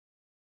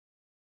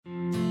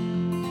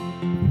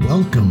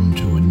Welcome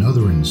to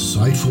another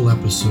insightful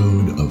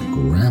episode of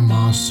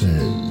Grandma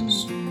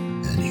Says.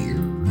 And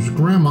here's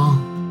Grandma.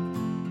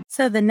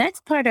 So the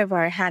next part of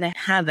our How to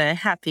Have a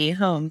Happy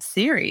Home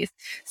series,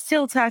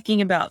 still talking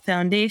about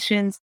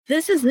foundations.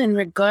 This is in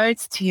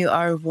regards to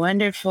our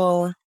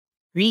wonderful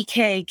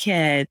pre-K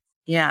kids.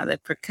 Yeah, the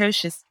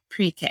precocious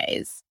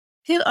pre-Ks,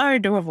 who are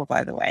adorable,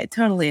 by the way. I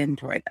totally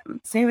enjoy them.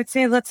 So I would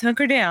say let's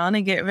hunker down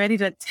and get ready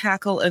to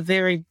tackle a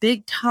very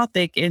big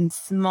topic in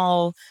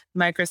small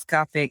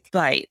microscopic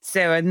bites.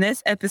 So in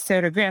this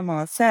episode of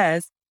Grandma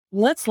Says,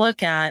 let's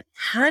look at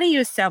how do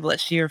you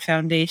establish your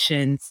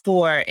foundations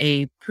for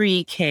a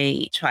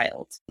pre-K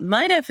child.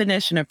 My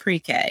definition of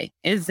pre-K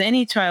is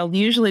any child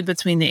usually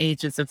between the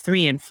ages of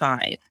 3 and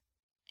 5.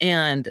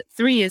 And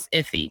 3 is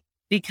iffy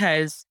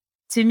because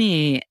to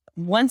me,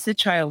 once a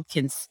child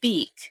can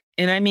speak,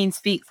 and I mean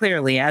speak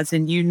clearly, as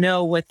in you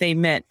know what they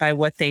meant by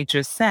what they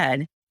just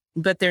said,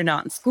 but they're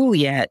not in school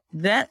yet,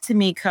 that to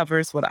me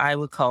covers what I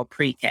would call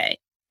pre-K.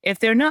 If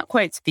they're not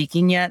quite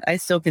speaking yet, I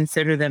still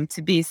consider them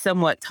to be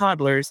somewhat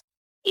toddlers,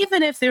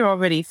 even if they're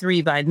already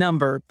 3 by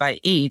number, by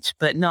age,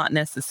 but not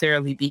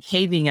necessarily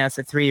behaving as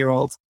a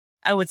 3-year-old.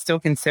 I would still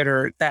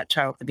consider that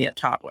child to be a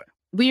toddler.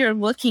 We are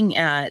looking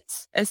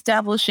at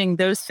establishing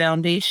those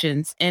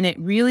foundations, and it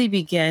really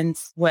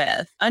begins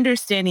with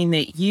understanding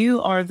that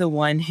you are the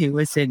one who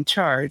is in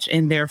charge,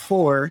 and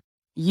therefore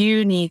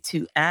you need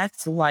to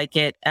act like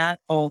it at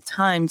all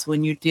times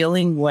when you're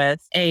dealing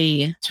with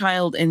a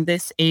child in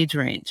this age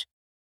range.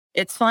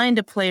 It's fine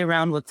to play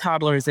around with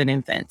toddlers and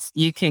infants.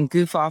 You can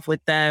goof off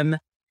with them,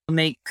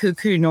 make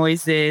cuckoo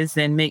noises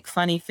and make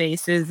funny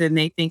faces, and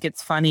they think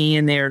it's funny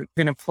and they're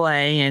going to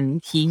play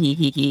and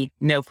he,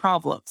 no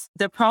problems.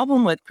 The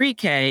problem with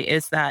pre-K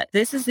is that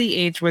this is the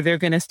age where they're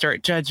going to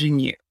start judging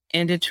you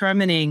and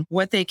determining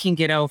what they can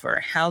get over,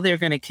 how they're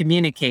going to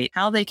communicate,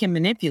 how they can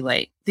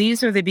manipulate.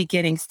 These are the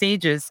beginning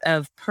stages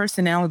of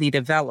personality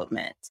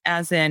development,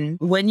 as in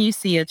when you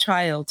see a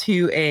child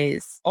who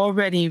is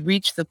already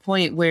reached the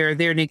point where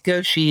they're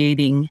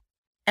negotiating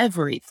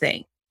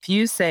everything. If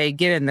you say,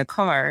 get in the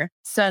car,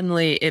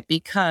 suddenly it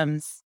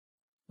becomes,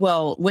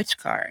 well, which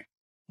car?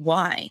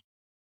 Why?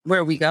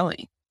 Where are we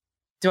going?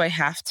 Do I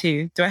have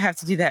to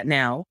do that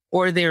now?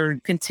 Or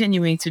they're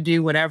continuing to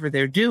do whatever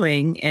they're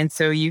doing. And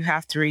so you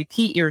have to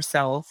repeat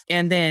yourself.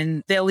 And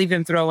then they'll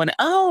even throw in,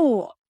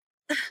 oh,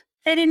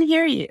 I didn't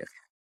hear you.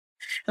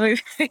 I'm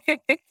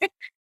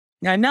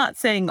not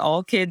saying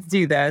all kids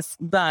do this,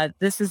 but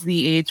this is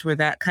the age where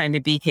that kind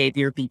of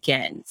behavior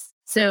begins.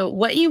 So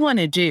what you want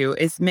to do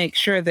is make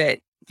sure that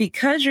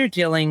because you're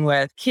dealing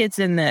with kids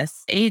in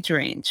this age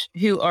range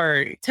who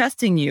are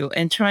testing you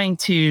and trying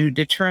to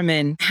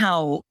determine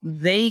how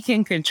they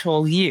can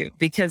control you,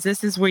 because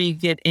this is where you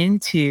get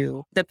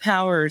into the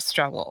power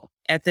struggle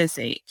at this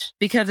age.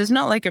 Because it's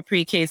not like a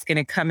pre-K is going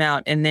to come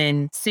out and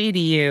then say to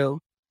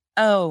you,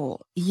 oh,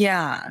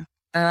 yeah,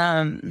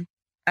 I'm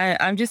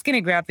just going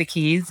to grab the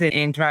keys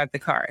and drive the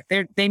car.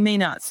 They may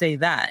not say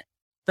that,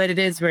 but it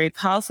is very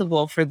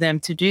possible for them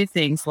to do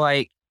things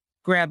like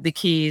grab the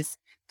keys,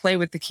 play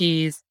with the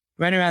keys,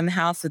 run around the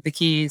house with the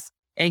keys,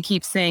 and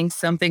keep saying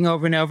something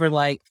over and over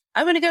like,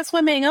 I want to go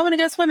swimming, I want to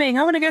go swimming,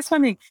 I want to go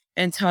swimming,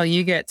 until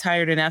you get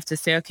tired enough to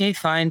say, okay,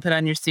 fine, put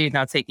on your suit and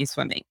I'll take you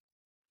swimming.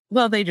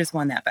 Well, they just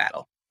won that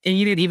battle. And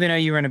you didn't even know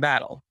you were in a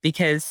battle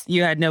because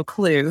you had no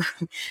clue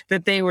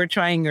that they were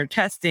trying or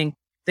testing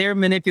their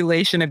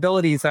manipulation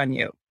abilities on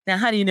you. Now,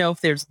 how do you know if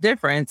there's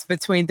difference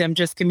between them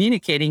just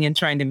communicating and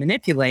trying to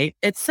manipulate?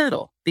 It's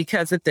subtle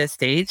because at this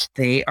stage,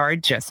 they are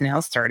just now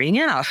starting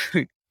out.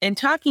 And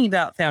talking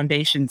about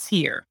foundations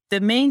here, the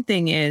main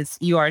thing is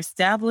you are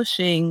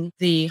establishing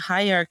the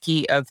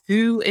hierarchy of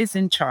who is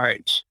in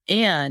charge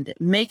and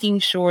making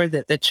sure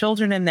that the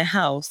children in the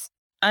house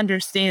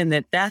understand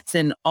that that's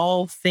in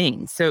all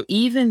things. So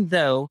even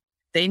though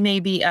they may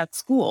be at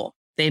school,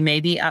 they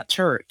may be at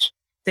church,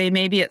 they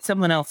may be at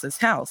someone else's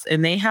house,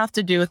 and they have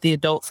to do what the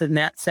adults in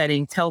that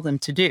setting tell them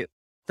to do.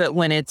 But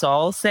when it's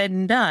all said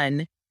and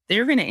done,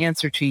 they're going to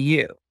answer to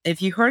you.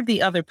 If you heard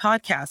the other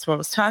podcast where I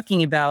was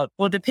talking about,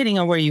 well, depending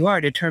on where you are,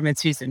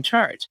 determines who's in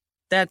charge.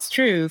 That's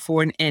true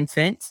for an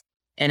infant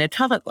and a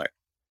toddler.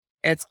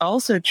 It's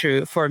also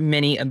true for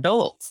many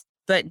adults.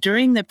 But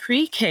during the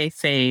pre-K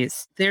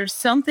phase, there's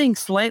something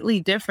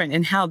slightly different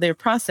in how they're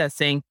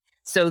processing.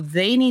 So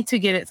they need to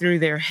get it through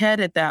their head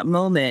at that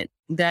moment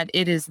that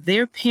it is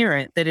their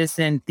parent that is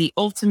in the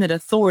ultimate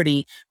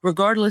authority,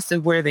 regardless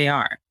of where they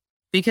are.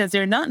 Because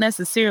they're not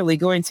necessarily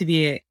going to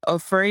be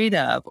afraid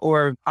of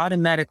or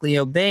automatically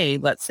obey,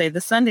 let's say, the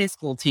Sunday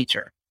school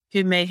teacher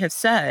who may have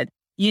said,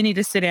 you need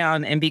to sit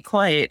down and be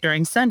quiet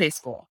during Sunday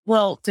school.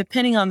 Well,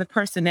 depending on the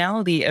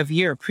personality of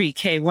your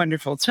pre-K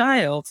wonderful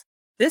child,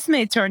 this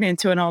may turn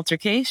into an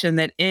altercation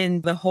that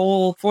in the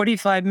whole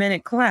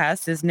 45-minute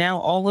class is now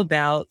all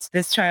about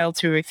this child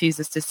who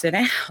refuses to sit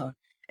down.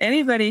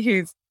 Anybody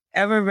who's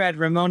ever read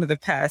Ramona the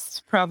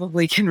Pest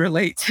probably can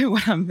relate to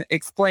what I'm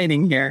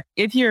explaining here.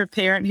 If you're a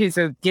parent who's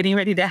getting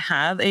ready to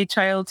have a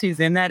child who's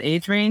in that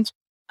age range,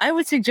 I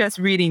would suggest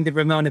reading the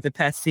Ramona the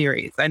Pest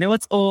series. I know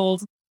it's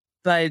old,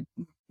 but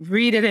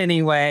read it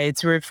anyway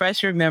to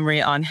refresh your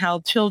memory on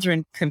how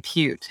children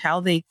compute, how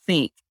they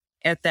think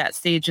at that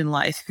stage in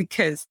life,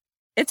 because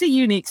it's a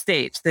unique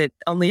stage that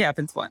only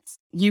happens once.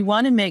 You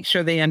want to make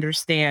sure they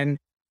understand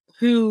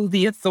who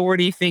the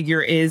authority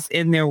figure is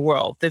in their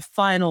world, the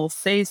final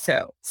say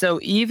so. So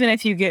even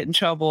if you get in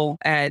trouble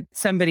at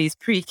somebody's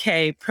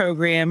pre-K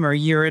program or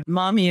you're at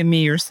Mommy and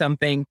Me or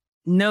something,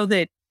 know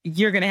that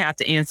you're going to have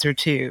to answer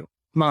to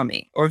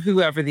mommy or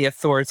whoever the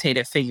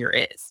authoritative figure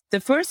is. The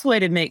first way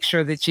to make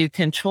sure that you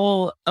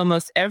control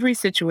almost every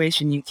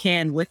situation you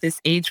can with this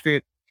age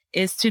group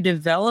is to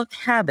develop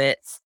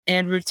habits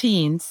and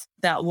routines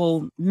that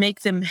will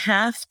make them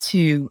have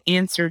to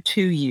answer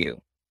to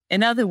you.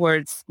 In other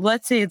words,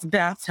 let's say it's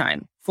bath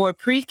time. For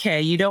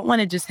pre-K, you don't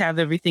want to just have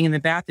everything in the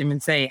bathroom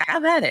and say,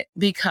 have at it,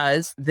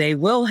 because they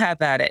will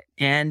have at it.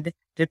 And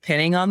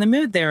depending on the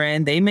mood they're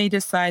in, they may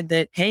decide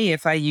that, hey,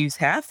 if I use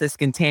half this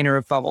container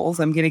of bubbles,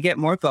 I'm going to get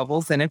more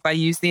bubbles than if I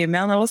use the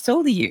amount I was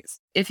told to use.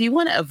 If you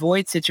want to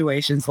avoid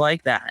situations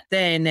like that,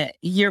 then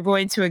you're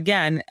going to,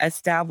 again,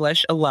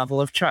 establish a level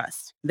of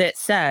trust that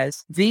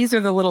says, these are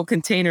the little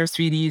containers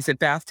for you to use at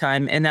bath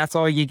time, and that's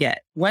all you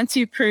get. Once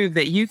you prove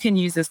that you can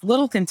use this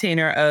little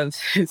container of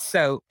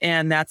soap,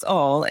 and that's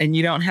all, and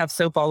you don't have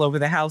soap all over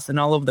the house and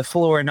all over the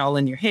floor and all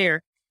in your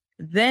hair,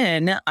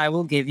 then I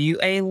will give you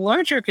a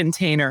larger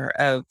container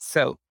of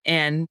soap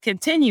and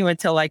continue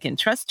until I can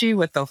trust you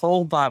with the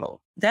whole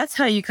bottle. That's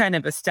how you kind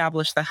of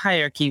establish the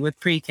hierarchy with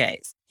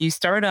pre-Ks. You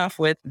start off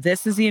with,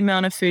 this is the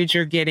amount of food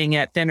you're getting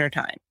at dinner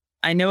time.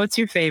 I know it's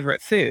your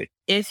favorite food.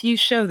 If you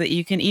show that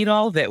you can eat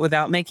all of it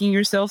without making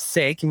yourself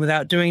sick and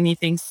without doing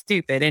anything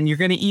stupid, and you're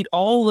going to eat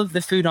all of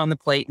the food on the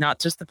plate, not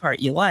just the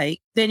part you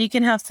like, then you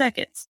can have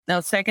seconds.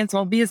 Now, seconds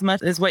won't be as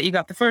much as what you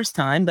got the first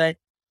time, but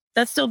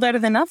that's still better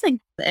than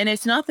nothing. And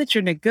it's not that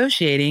you're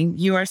negotiating,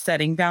 you are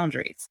setting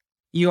boundaries.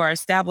 You are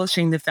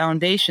establishing the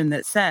foundation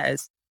that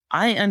says,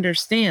 I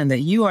understand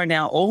that you are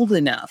now old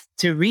enough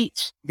to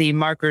reach the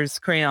markers,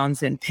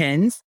 crayons, and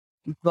pens,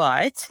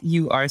 but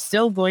you are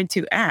still going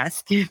to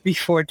ask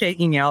before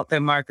taking out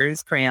the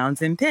markers,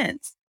 crayons, and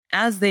pens.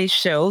 As they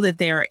show that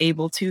they are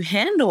able to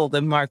handle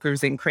the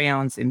markers and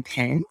crayons and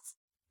pens,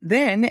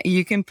 then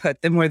you can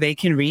put them where they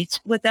can reach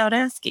without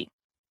asking.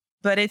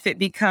 But if it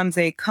becomes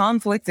a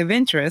conflict of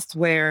interest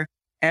where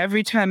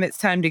every time it's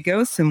time to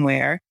go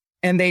somewhere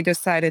and they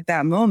decide at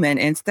that moment,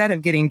 instead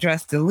of getting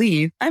dressed to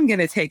leave, I'm going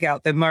to take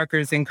out the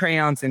markers and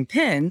crayons and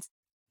pens.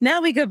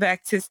 Now we go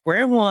back to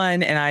square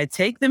one and I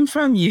take them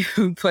from you,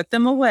 put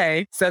them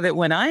away so that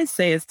when I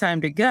say it's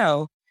time to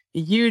go,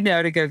 you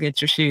know to go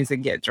get your shoes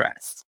and get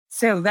dressed.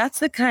 So that's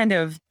the kind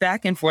of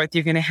back and forth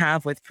you're going to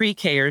have with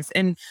pre-Kers.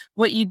 And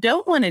what you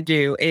don't want to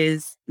do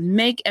is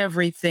make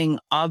everything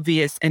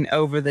obvious and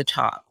over the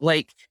top.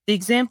 Like the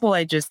example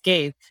I just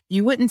gave,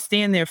 you wouldn't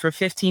stand there for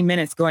 15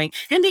 minutes going,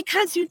 and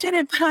because you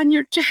didn't put on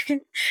your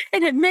jacket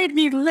and it made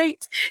me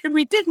late and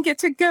we didn't get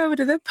to go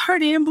to the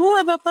party and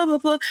blah, blah, blah, blah,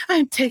 blah,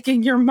 I'm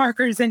taking your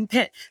markers and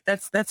pen.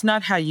 That's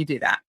not how you do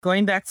that.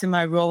 Going back to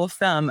my rule of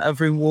thumb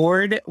of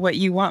reward what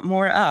you want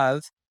more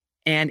of,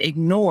 and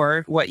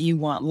ignore what you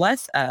want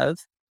less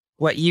of,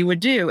 what you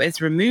would do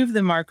is remove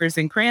the markers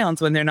and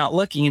crayons when they're not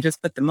looking and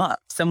just put them up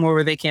somewhere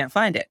where they can't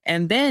find it.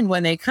 And then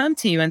when they come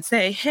to you and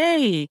say,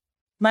 hey,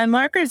 my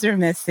markers are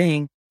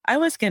missing, I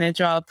was going to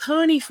draw a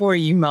pony for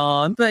you,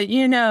 Mom, but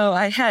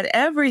I had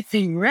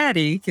everything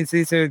ready, because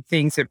these are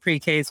things that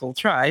pre-Ks will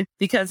try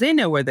because they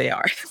know where they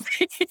are.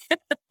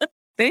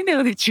 They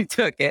know that you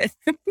took it.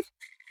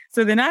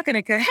 So they're not going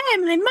to go, hey,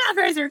 my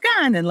markers are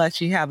gone, unless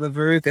you have a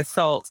Veruca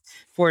Salt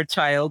for a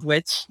child,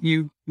 which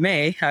you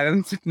may.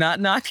 I'm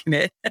not knocking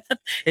it.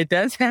 It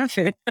does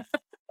happen.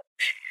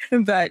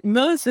 But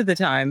most of the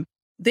time,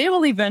 they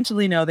will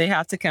eventually know they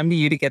have to come to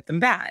you to get them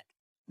back.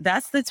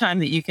 That's the time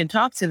that you can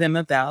talk to them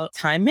about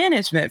time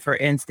management, for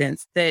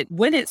instance, that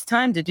when it's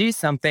time to do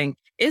something,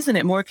 isn't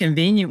it more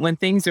convenient when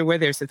things are where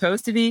they're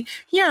supposed to be?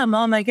 Yeah,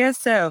 Mom, I guess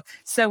so.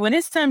 So when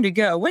it's time to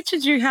go, what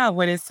should you have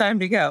when it's time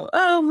to go?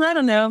 Oh, I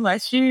don't know, my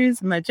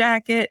shoes, my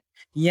jacket.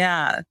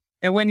 Yeah.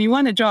 And when you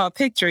want to draw a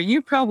picture,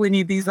 you probably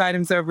need these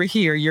items over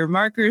here, your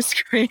markers,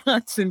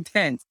 crayons, and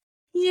pens.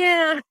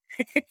 Yeah.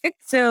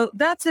 So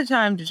that's the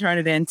time to turn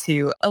it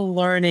into a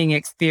learning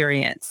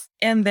experience.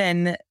 And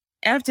then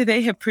after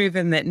they have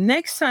proven that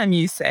next time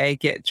you say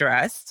get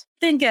dressed,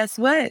 then guess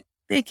what?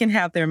 They can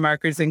have their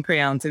markers and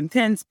crayons and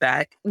pens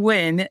back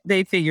when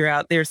they figure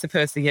out they're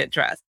supposed to get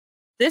dressed.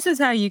 This is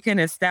how you can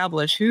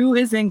establish who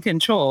is in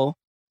control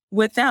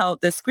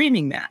without the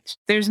screaming match.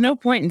 There's no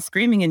point in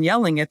screaming and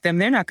yelling at them.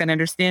 They're not going to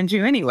understand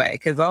you anyway,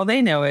 because all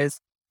they know is,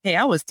 hey,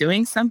 I was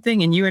doing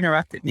something and you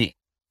interrupted me.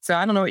 So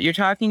I don't know what you're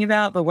talking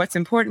about, but what's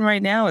important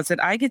right now is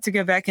that I get to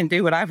go back and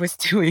do what I was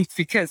doing,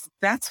 because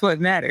that's what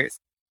matters.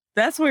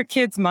 That's where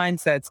kids'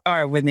 mindsets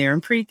are when they're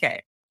in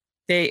pre-K.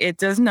 It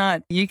does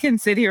not, you can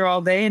sit here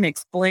all day and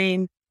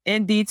explain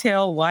in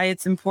detail why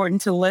it's important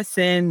to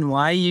listen,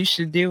 why you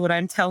should do what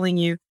I'm telling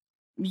you.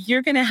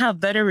 You're going to have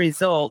better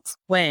results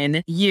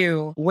when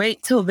you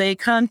wait till they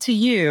come to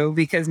you,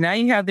 because now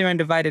you have their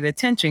undivided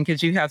attention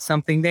because you have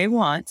something they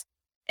want.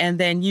 And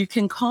then you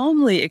can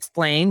calmly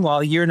explain,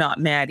 while you're not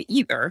mad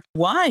either,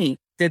 why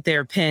did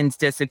their pens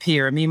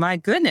disappear? I mean, my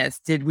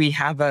goodness, did we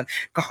have a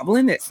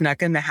goblin that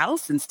snuck in the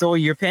house and stole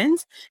your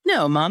pens?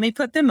 No, mommy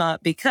put them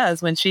up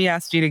because when she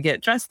asked you to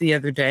get dressed the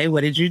other day,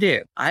 what did you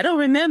do? I don't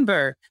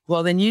remember.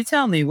 Well, then you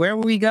tell me, where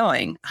were we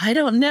going? I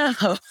don't know.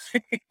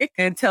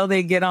 Until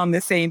they get on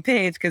the same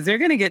page, because they're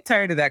going to get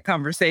tired of that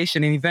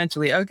conversation and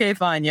eventually, okay,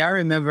 fine. Yeah, I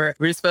remember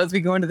we're supposed to be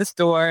going to the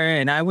store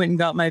and I went and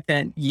got my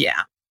pen.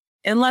 Yeah.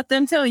 And let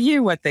them tell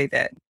you what they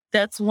did.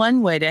 That's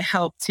one way to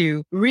help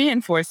to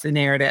reinforce the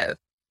narrative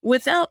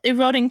without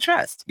eroding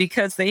trust,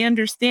 because they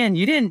understand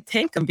you didn't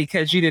take them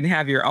because you didn't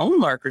have your own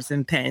markers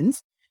and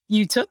pens.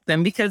 You took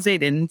them because they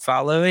didn't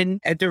follow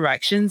in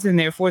directions and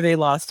therefore they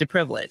lost a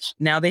privilege.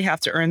 Now they have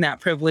to earn that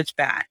privilege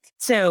back.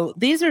 So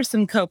these are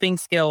some coping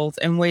skills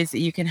and ways that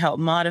you can help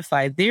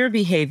modify their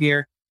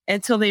behavior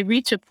until they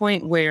reach a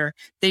point where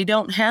they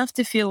don't have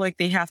to feel like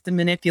they have to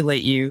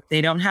manipulate you.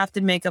 They don't have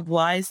to make up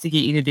lies to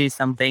get you to do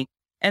something.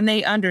 And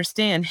they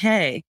understand,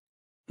 hey,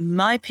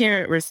 my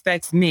parent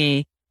respects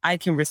me. I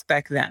can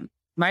respect them.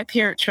 My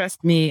parent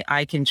trusts me.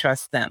 I can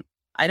trust them.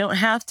 I don't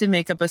have to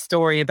make up a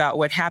story about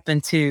what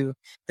happened to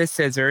the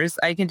scissors.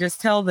 I can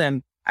just tell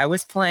them I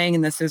was playing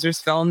and the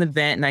scissors fell in the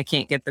vent and I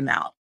can't get them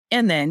out.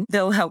 And then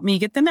they'll help me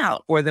get them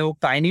out, or they'll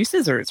buy new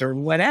scissors or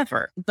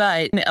whatever.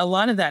 But a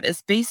lot of that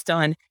is based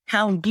on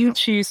how you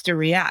choose to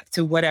react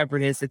to whatever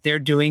it is that they're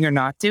doing or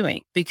not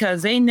doing,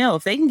 because they know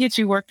if they can get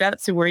you worked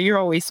up to where you're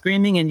always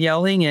screaming and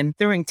yelling and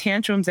throwing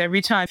tantrums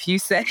every time you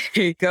say,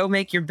 go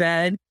make your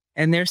bed,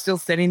 and they're still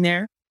sitting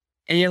there.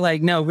 And you're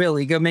like, no,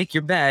 really, go make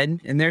your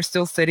bed. And they're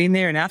still sitting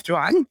there. And after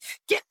all,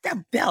 get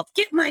the belt,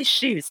 get my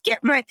shoes,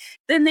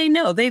 then they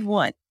know they've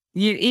won.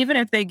 Even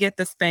if they get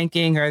the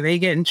spanking or they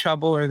get in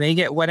trouble or they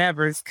get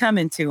whatever's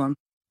coming to them,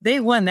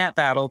 they won that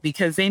battle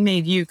because they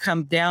made you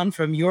come down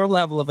from your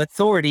level of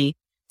authority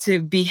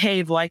to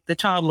behave like the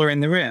toddler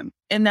in the room.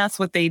 And that's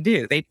what they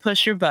do. They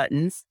push your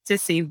buttons to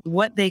see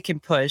what they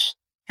can push,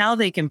 how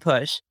they can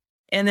push.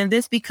 And then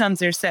this becomes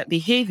their set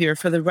behavior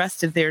for the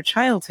rest of their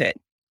childhood,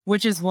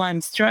 which is why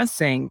I'm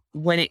stressing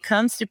when it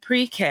comes to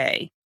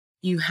pre-K,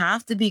 you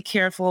have to be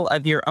careful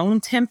of your own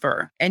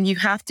temper and you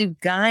have to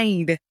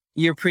guide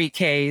your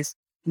pre-Ks,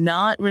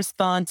 not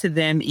respond to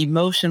them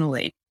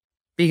emotionally,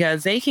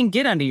 because they can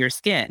get under your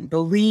skin.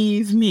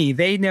 Believe me,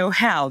 they know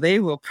how. They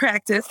will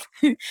practice.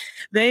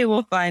 They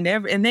will find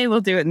and they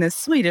will do it in the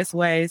sweetest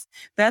ways.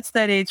 That's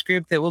that age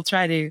group that will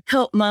try to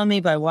help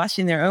mommy by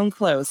washing their own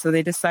clothes. So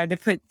they decide to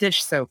put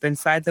dish soap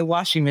inside the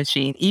washing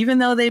machine, even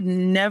though they've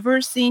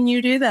never seen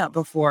you do that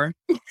before.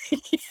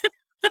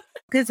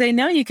 Because they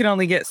know you can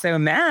only get so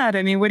mad.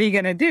 I mean, what are you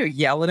going to do?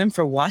 Yell at them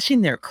for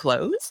washing their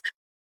clothes?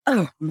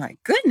 Oh my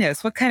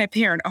goodness, what kind of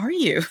parent are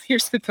you? You're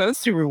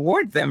supposed to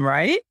reward them,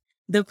 right?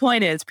 The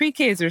point is,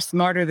 pre-Ks are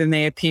smarter than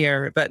they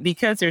appear, but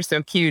because they're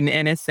so cute and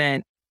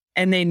innocent,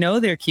 and they know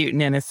they're cute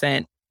and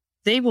innocent,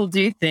 they will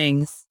do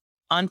things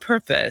on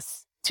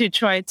purpose to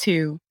try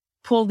to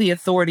pull the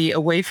authority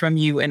away from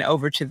you and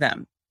over to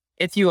them.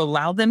 If you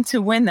allow them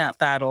to win that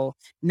battle,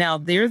 now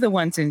they're the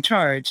ones in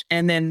charge,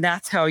 and then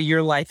that's how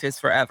your life is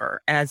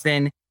forever. As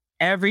in,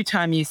 every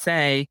time you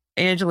say,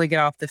 Angela, get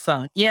off the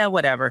phone. Yeah,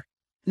 whatever.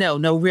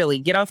 No, really,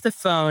 get off the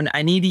phone.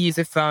 I need to use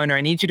a phone, or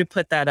I need you to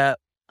put that up.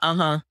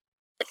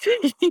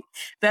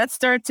 That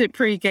starts at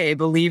pre-K,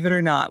 believe it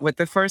or not. With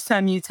the first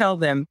time you tell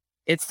them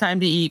it's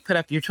time to eat, put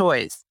up your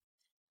toys.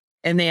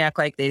 And they act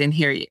like they didn't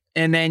hear you.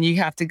 And then you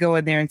have to go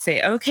in there and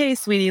say, okay,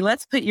 sweetie,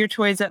 let's put your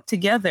toys up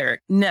together.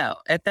 No,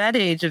 at that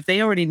age, if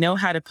they already know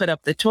how to put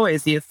up the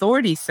toys, the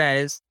authority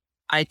says,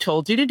 I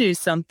told you to do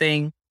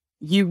something.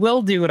 You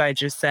will do what I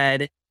just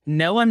said.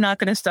 No, I'm not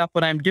going to stop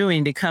what I'm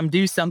doing to come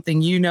do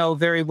something you know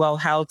very well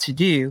how to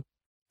do.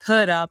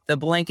 Put up the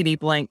blankety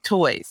blank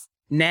toys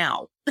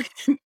now.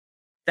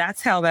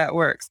 That's how that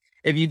works.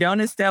 If you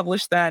don't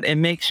establish that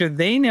and make sure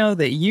they know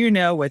that you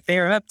know what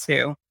they're up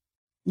to,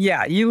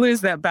 yeah, you lose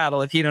that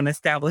battle if you don't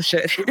establish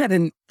it at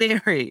a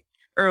very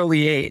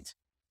early age.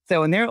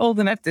 So when they're old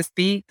enough to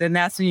speak, then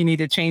that's when you need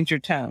to change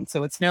your tone.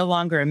 So it's no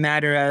longer a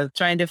matter of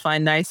trying to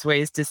find nice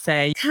ways to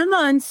say, come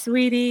on,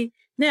 sweetie.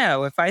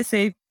 No, if I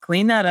say,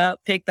 clean that up,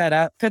 pick that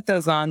up, put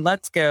those on,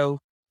 let's go.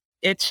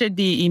 It should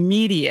be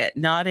immediate,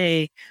 not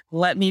a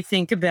let me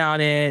think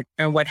about it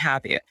or what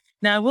have you.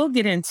 Now, we'll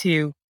get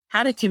into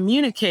how to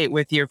communicate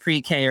with your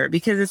pre-Ker,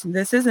 because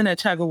this isn't a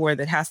tug of war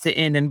that has to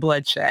end in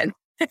bloodshed.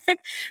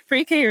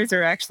 Pre-Kers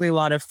are actually a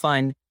lot of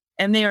fun,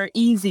 and they are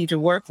easy to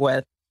work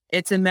with.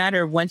 It's a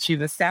matter of once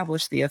you've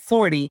established the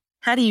authority,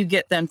 how do you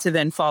get them to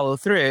then follow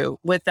through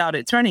without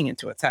it turning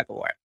into a tug of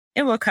war?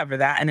 And we'll cover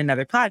that in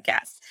another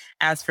podcast.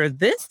 As for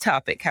this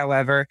topic,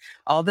 however,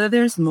 although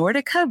there's more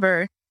to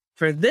cover,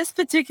 for this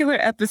particular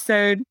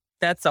episode,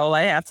 that's all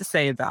I have to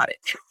say about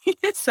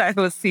it. So I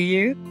will see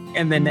you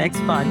in the next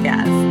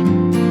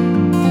podcast.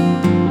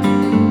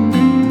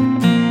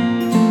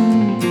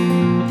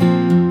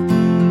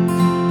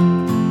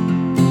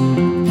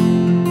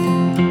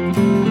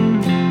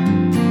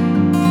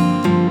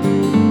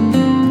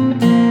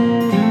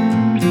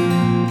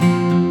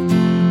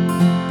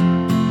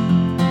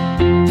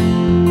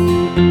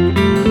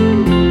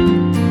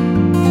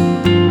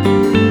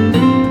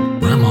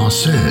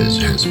 Grandma Says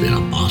has been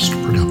a Bost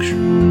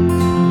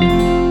production.